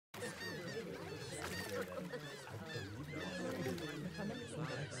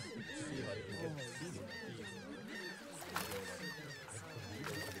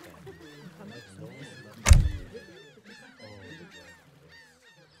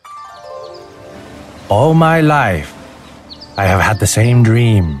All my life, I have had the same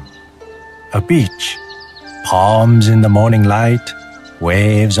dream. A beach, palms in the morning light,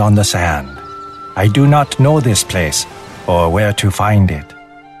 waves on the sand. I do not know this place or where to find it,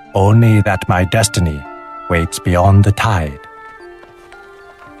 only that my destiny waits beyond the tide.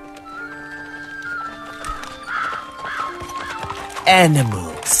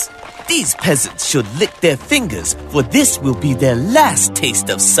 Animals. These peasants should lick their fingers, for this will be their last taste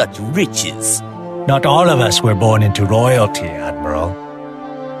of such riches. Not all of us were born into royalty, Admiral.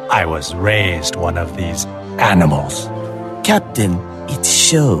 I was raised one of these animals. Captain, it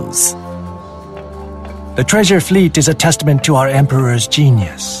shows. The treasure fleet is a testament to our Emperor's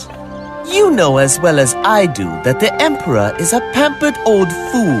genius. You know as well as I do that the Emperor is a pampered old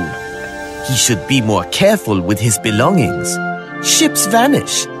fool. He should be more careful with his belongings. Ships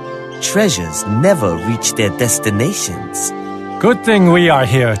vanish. Treasures never reach their destinations. Good thing we are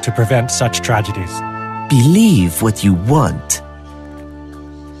here to prevent such tragedies. Believe what you want.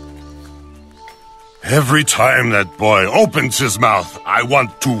 Every time that boy opens his mouth, I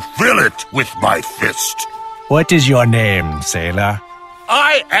want to fill it with my fist. What is your name, sailor?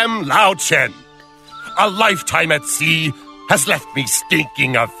 I am Lao Chen. A lifetime at sea has left me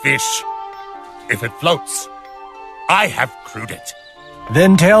stinking of fish. If it floats, I have crewed it.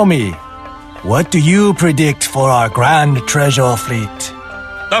 Then tell me, what do you predict for our grand treasure fleet?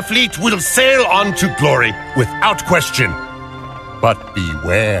 The fleet will sail on to glory without question. But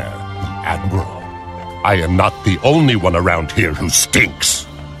beware, the Admiral. I am not the only one around here who stinks.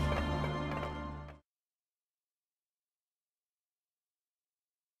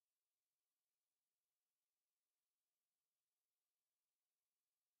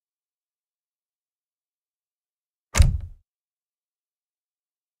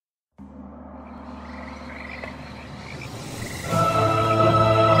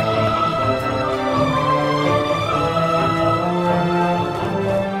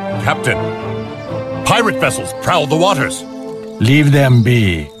 Captain, pirate vessels prowl the waters. Leave them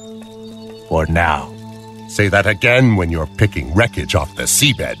be. For now. Say that again when you're picking wreckage off the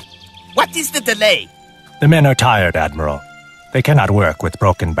seabed. What is the delay? The men are tired, Admiral. They cannot work with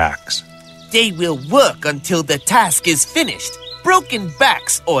broken backs. They will work until the task is finished, broken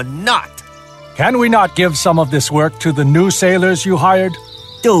backs or not. Can we not give some of this work to the new sailors you hired?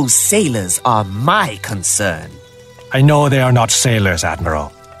 Those sailors are my concern. I know they are not sailors,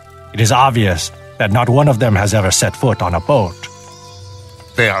 Admiral. It is obvious that not one of them has ever set foot on a boat.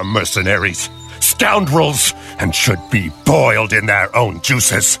 They are mercenaries, scoundrels, and should be boiled in their own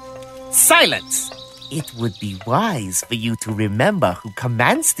juices. Silence! It would be wise for you to remember who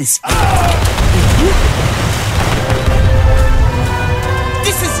commands this fleet.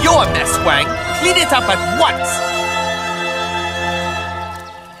 This is your mess, Wang. Clean it up at once.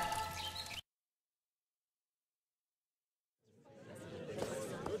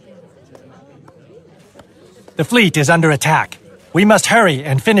 The fleet is under attack. We must hurry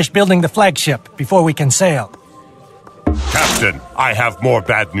and finish building the flagship before we can sail. Captain, I have more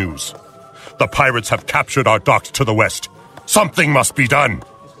bad news. The pirates have captured our docks to the west. Something must be done.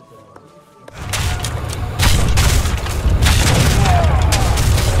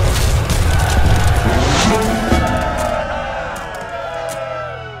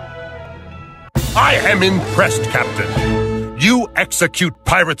 I am impressed, Captain. You execute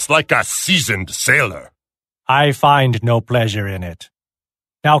pirates like a seasoned sailor. I find no pleasure in it.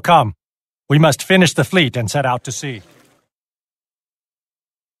 Now come. We must finish the fleet and set out to sea.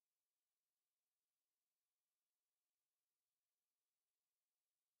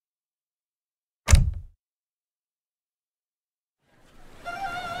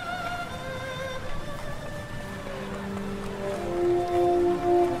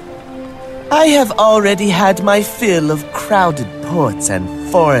 I have already had my fill of crowded ports and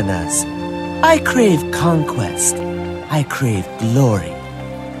foreigners. I crave conquest. I crave glory.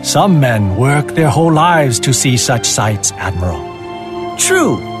 Some men work their whole lives to see such sights, Admiral.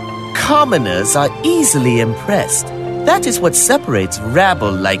 True. Commoners are easily impressed. That is what separates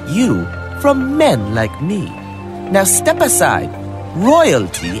rabble like you from men like me. Now step aside.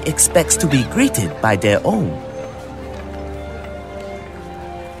 Royalty expects to be greeted by their own.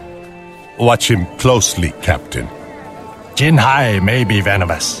 Watch him closely, Captain. Jin Hai may be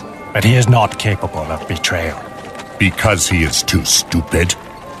venomous, but he is not capable of betrayal. Because he is too stupid?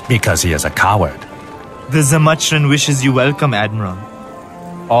 Because he is a coward. The Zamachran wishes you welcome, Admiral.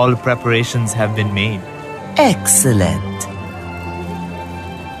 All preparations have been made. Excellent.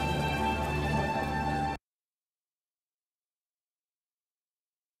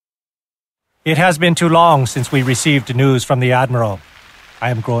 It has been too long since we received news from the Admiral. I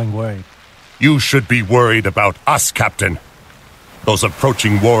am growing worried. You should be worried about us, Captain. Those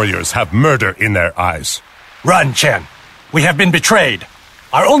approaching warriors have murder in their eyes. Run, Chen. We have been betrayed.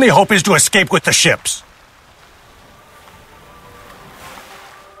 Our only hope is to escape with the ships.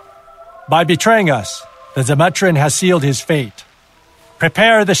 By betraying us, the Zemetran has sealed his fate.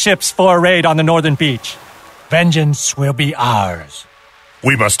 Prepare the ships for a raid on the northern beach. Vengeance will be ours.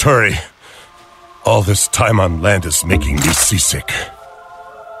 We must hurry. All this time on land is making me seasick.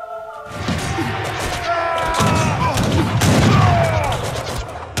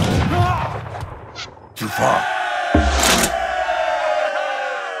 Too far.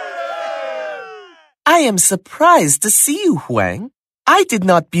 I am surprised to see you, Huang. I did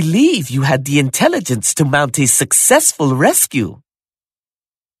not believe you had the intelligence to mount a successful rescue.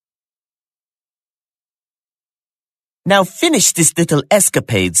 Now finish this little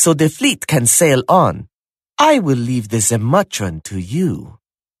escapade so the fleet can sail on. I will leave the Zemetran to you.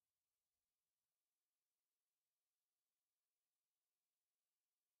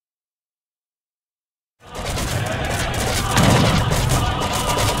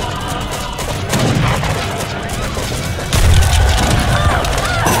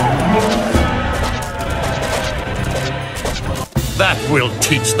 That will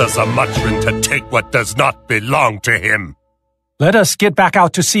teach the Zemetran to take what does not belong to him. Let us get back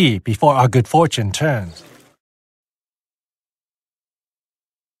out to sea before our good fortune turns.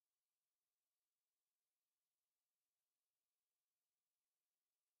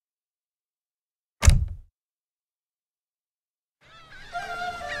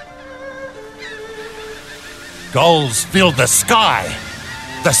 Gulls fill the sky.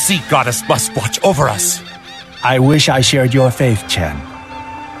 The sea goddess must watch over us. I wish I shared your faith, Chen.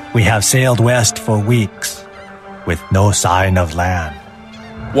 We have sailed west for weeks, with no sign of land.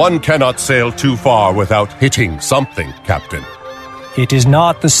 One cannot sail too far without hitting something, Captain. It is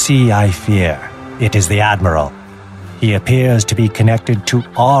not the sea I fear. It is the Admiral. He appears to be connected to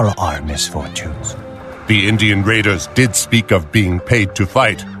all our misfortunes. The Indian raiders did speak of being paid to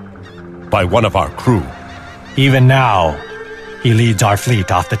fight by one of our crew. Even now, he leads our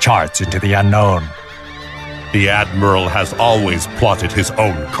fleet off the charts into the unknown. The Admiral has always plotted his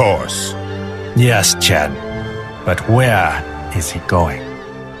own course. Yes, Chen. But where is he going?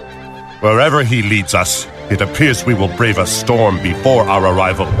 Wherever he leads us, it appears we will brave a storm before our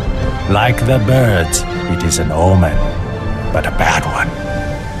arrival. Like the birds, it is an omen, but a bad one.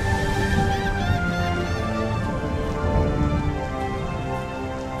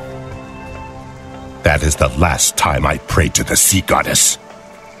 That is the last time I prayed to the sea goddess.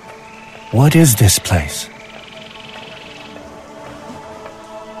 What is this place?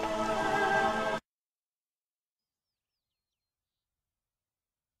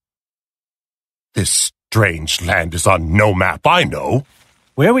 This strange land is on no map I know.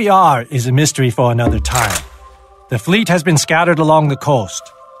 Where we are is a mystery for another time. The fleet has been scattered along the coast.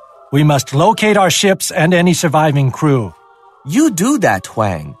 We must locate our ships and any surviving crew. You do that,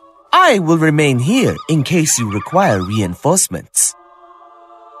 Huang. I will remain here in case you require reinforcements.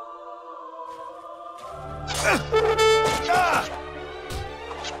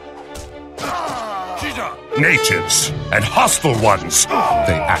 Natives and hostile ones.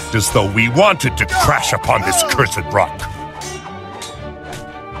 They act as though we wanted to crash upon this cursed rock.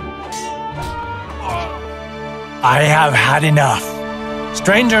 I have had enough.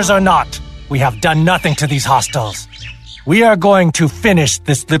 Strangers or not, we have done nothing to these hostiles. We are going to finish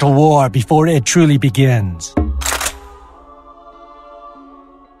this little war before it truly begins.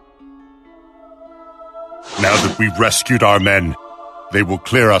 Now that we've rescued our men, they will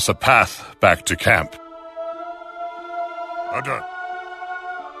clear us a path back to camp. Order.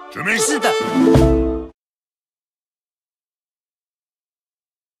 Jimmy? 是的。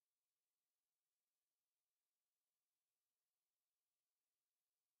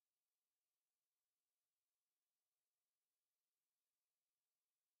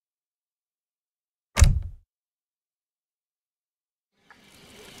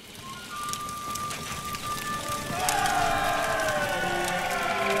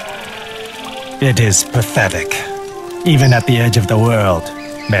It is pathetic. Even at the edge of the world,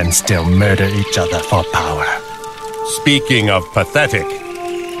 men still murder each other for power. Speaking of pathetic,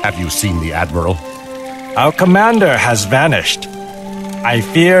 have you seen the Admiral? Our commander has vanished. I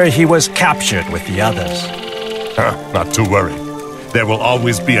fear he was captured with the others. Not to worry. There will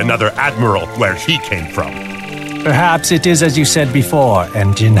always be another Admiral where he came from. Perhaps it is as you said before,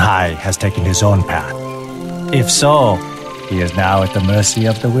 and Jinhai has taken his own path. If so, he is now at the mercy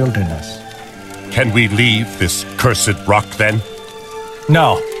of the wilderness. Can we leave this cursed rock then?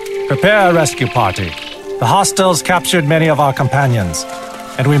 No. Prepare a rescue party. The hostiles captured many of our companions,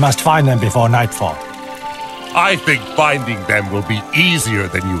 and we must find them before nightfall. I think finding them will be easier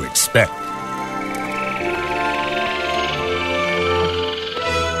than you expect.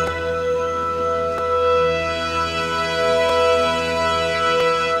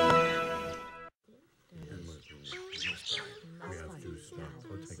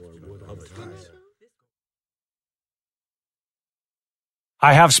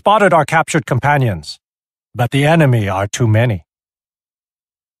 I have spotted our captured companions, but the enemy are too many.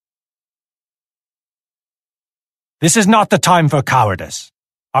 This is not the time for cowardice.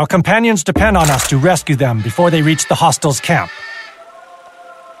 Our companions depend on us to rescue them before they reach the hostiles' camp.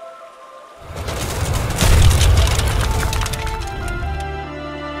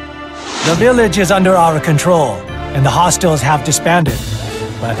 The village is under our control, and the hostiles have disbanded,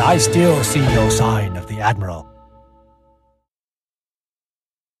 but I still see no sign of the Admiral.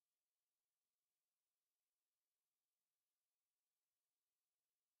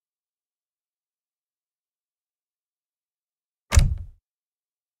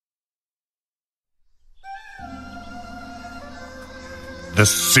 The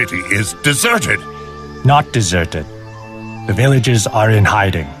city is deserted. Not deserted. The villagers are in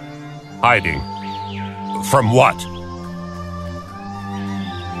hiding. Hiding? From what?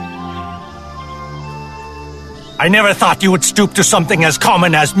 I never thought you would stoop to something as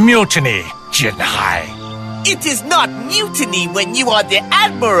common as mutiny, Jinhai. It is not mutiny when you are the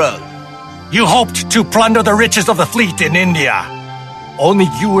Admiral. You hoped to plunder the riches of the fleet in India. Only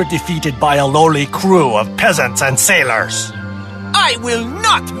you were defeated by a lowly crew of peasants and sailors. I will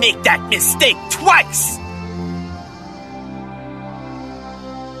not make that mistake twice!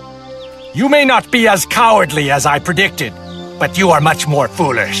 You may not be as cowardly as I predicted, but you are much more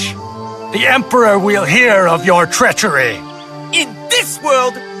foolish. The Emperor will hear of your treachery. In this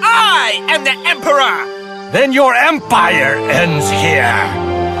world, I am the Emperor! Then your empire ends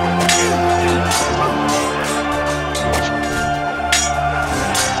here.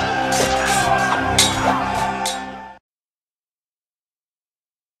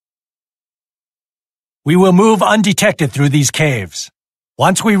 We will move undetected through these caves.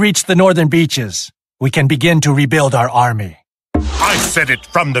 Once we reach the northern beaches, we can begin to rebuild our army. I said it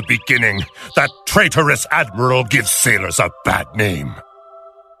from the beginning. That traitorous admiral gives sailors a bad name.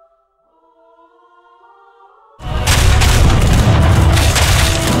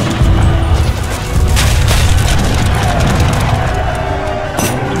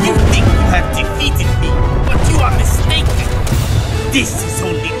 You think you have defeated me, but you are mistaken. This is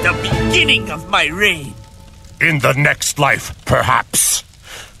only the beginning of my reign. In the next life, perhaps.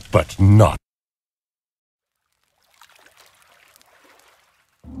 But not.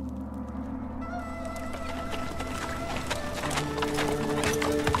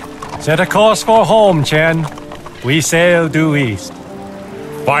 Set a course for home, Chen. We sail due east.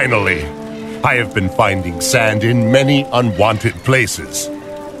 Finally, I have been finding sand in many unwanted places.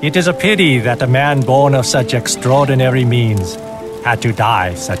 It is a pity that a man born of such extraordinary means had to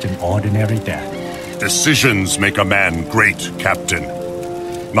die such an ordinary death. Decisions make a man great, Captain.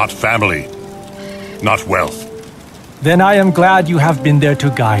 Not family, not wealth. Then I am glad you have been there to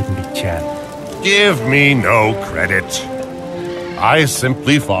guide me, Chen. Give me no credit. I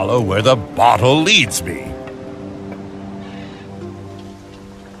simply follow where the bottle leads me.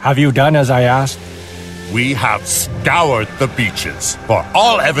 Have you done as I asked? We have scoured the beaches for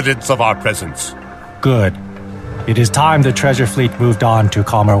all evidence of our presence. Good. It is time the treasure fleet moved on to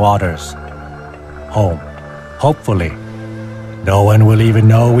calmer waters. Home. Hopefully. No one will even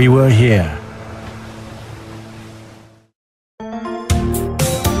know we were here.